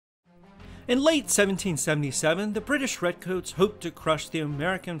In late 1777, the British Redcoats hoped to crush the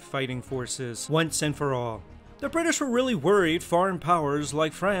American fighting forces once and for all. The British were really worried foreign powers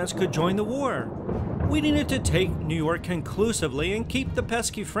like France could join the war. We needed to take New York conclusively and keep the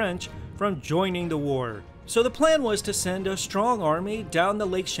pesky French from joining the war. So the plan was to send a strong army down the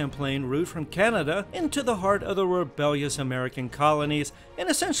Lake Champlain route from Canada into the heart of the rebellious American colonies and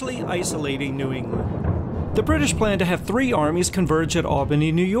essentially isolating New England. The British planned to have 3 armies converge at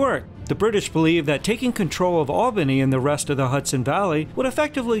Albany, New York. The British believed that taking control of Albany and the rest of the Hudson Valley would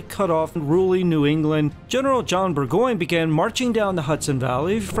effectively cut off ruling New England. General John Burgoyne began marching down the Hudson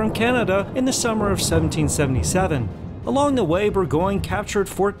Valley from Canada in the summer of 1777. Along the way, Burgoyne captured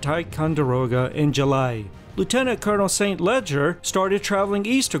Fort Ticonderoga in July. Lieutenant Colonel St. Leger started traveling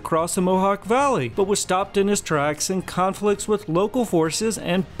east across the Mohawk Valley, but was stopped in his tracks in conflicts with local forces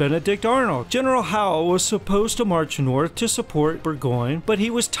and Benedict Arnold. General Howe was supposed to march north to support Burgoyne, but he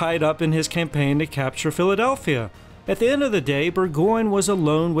was tied up in his campaign to capture Philadelphia. At the end of the day, Burgoyne was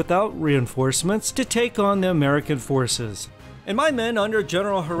alone without reinforcements to take on the American forces. And my men under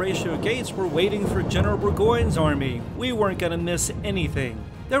General Horatio Gates were waiting for General Burgoyne's army. We weren't going to miss anything.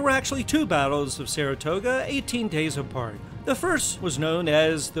 There were actually 2 battles of Saratoga, 18 days apart. The first was known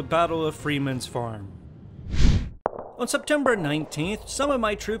as the Battle of Freeman's Farm. On September 19th, some of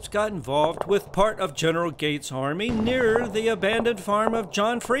my troops got involved with part of General Gates' army near the abandoned farm of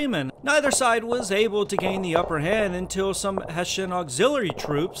John Freeman. Neither side was able to gain the upper hand until some Hessian auxiliary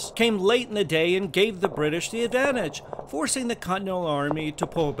troops came late in the day and gave the British the advantage, forcing the Continental Army to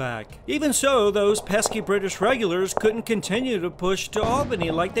pull back. Even so, those pesky British regulars couldn't continue to push to Albany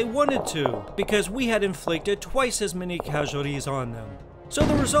like they wanted to, because we had inflicted twice as many casualties on them. So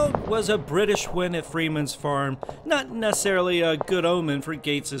the result was a British win at Freeman's Farm, not necessarily a good omen for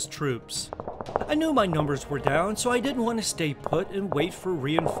Gates's troops. I knew my numbers were down, so I didn't want to stay put and wait for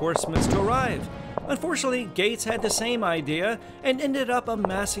reinforcements to arrive. Unfortunately, Gates had the same idea and ended up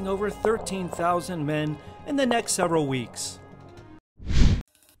amassing over 13,000 men in the next several weeks.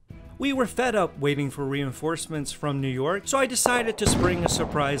 We were fed up waiting for reinforcements from New York, so I decided to spring a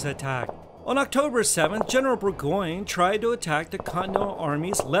surprise attack. On October 7th, General Burgoyne tried to attack the Continental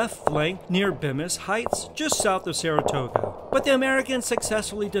Army's left flank near Bemis Heights, just south of Saratoga. But the Americans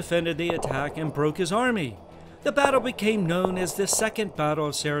successfully defended the attack and broke his army. The battle became known as the Second Battle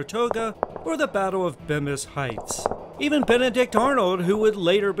of Saratoga, or the Battle of Bemis Heights. Even Benedict Arnold, who would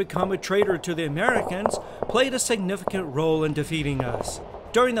later become a traitor to the Americans, played a significant role in defeating us.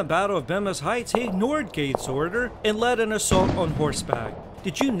 During the Battle of Bemis Heights, he ignored Gates' order and led an assault on horseback.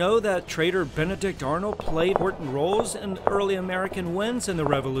 Did you know that traitor Benedict Arnold played important roles in early American wins in the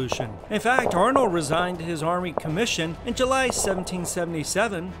Revolution? In fact, Arnold resigned his Army commission in July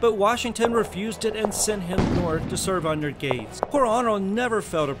 1777, but Washington refused it and sent him north to serve under Gates. Poor Arnold never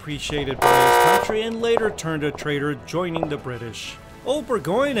felt appreciated by his country and later turned a traitor, joining the British. Old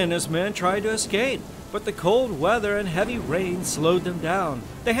Burgoyne and his men tried to escape, but the cold weather and heavy rain slowed them down.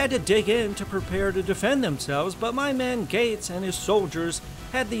 They had to dig in to prepare to defend themselves, but my man Gates and his soldiers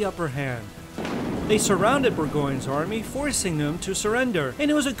had the upper hand. They surrounded Burgoyne's army, forcing them to surrender.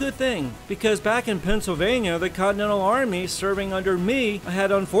 And it was a good thing, because back in Pennsylvania, the Continental Army serving under me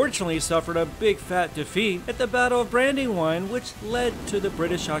had unfortunately suffered a big fat defeat at the Battle of Brandywine, which led to the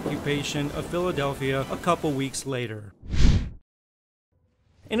British occupation of Philadelphia a couple weeks later.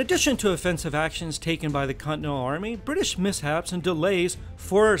 In addition to offensive actions taken by the Continental Army, British mishaps and delays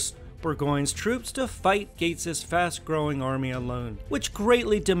forced Burgoyne's troops to fight Gates's fast-growing army alone, which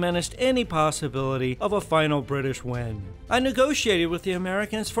greatly diminished any possibility of a final British win. I negotiated with the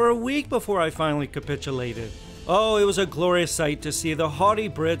Americans for a week before I finally capitulated. Oh, it was a glorious sight to see the haughty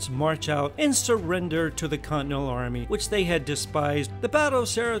Brits march out and surrender to the Continental Army, which they had despised. The Battle of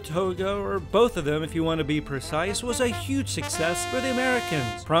Saratoga, or both of them if you want to be precise, was a huge success for the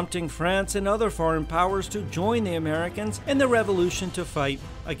Americans, prompting France and other foreign powers to join the Americans in the revolution to fight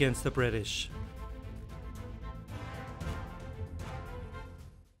against the British.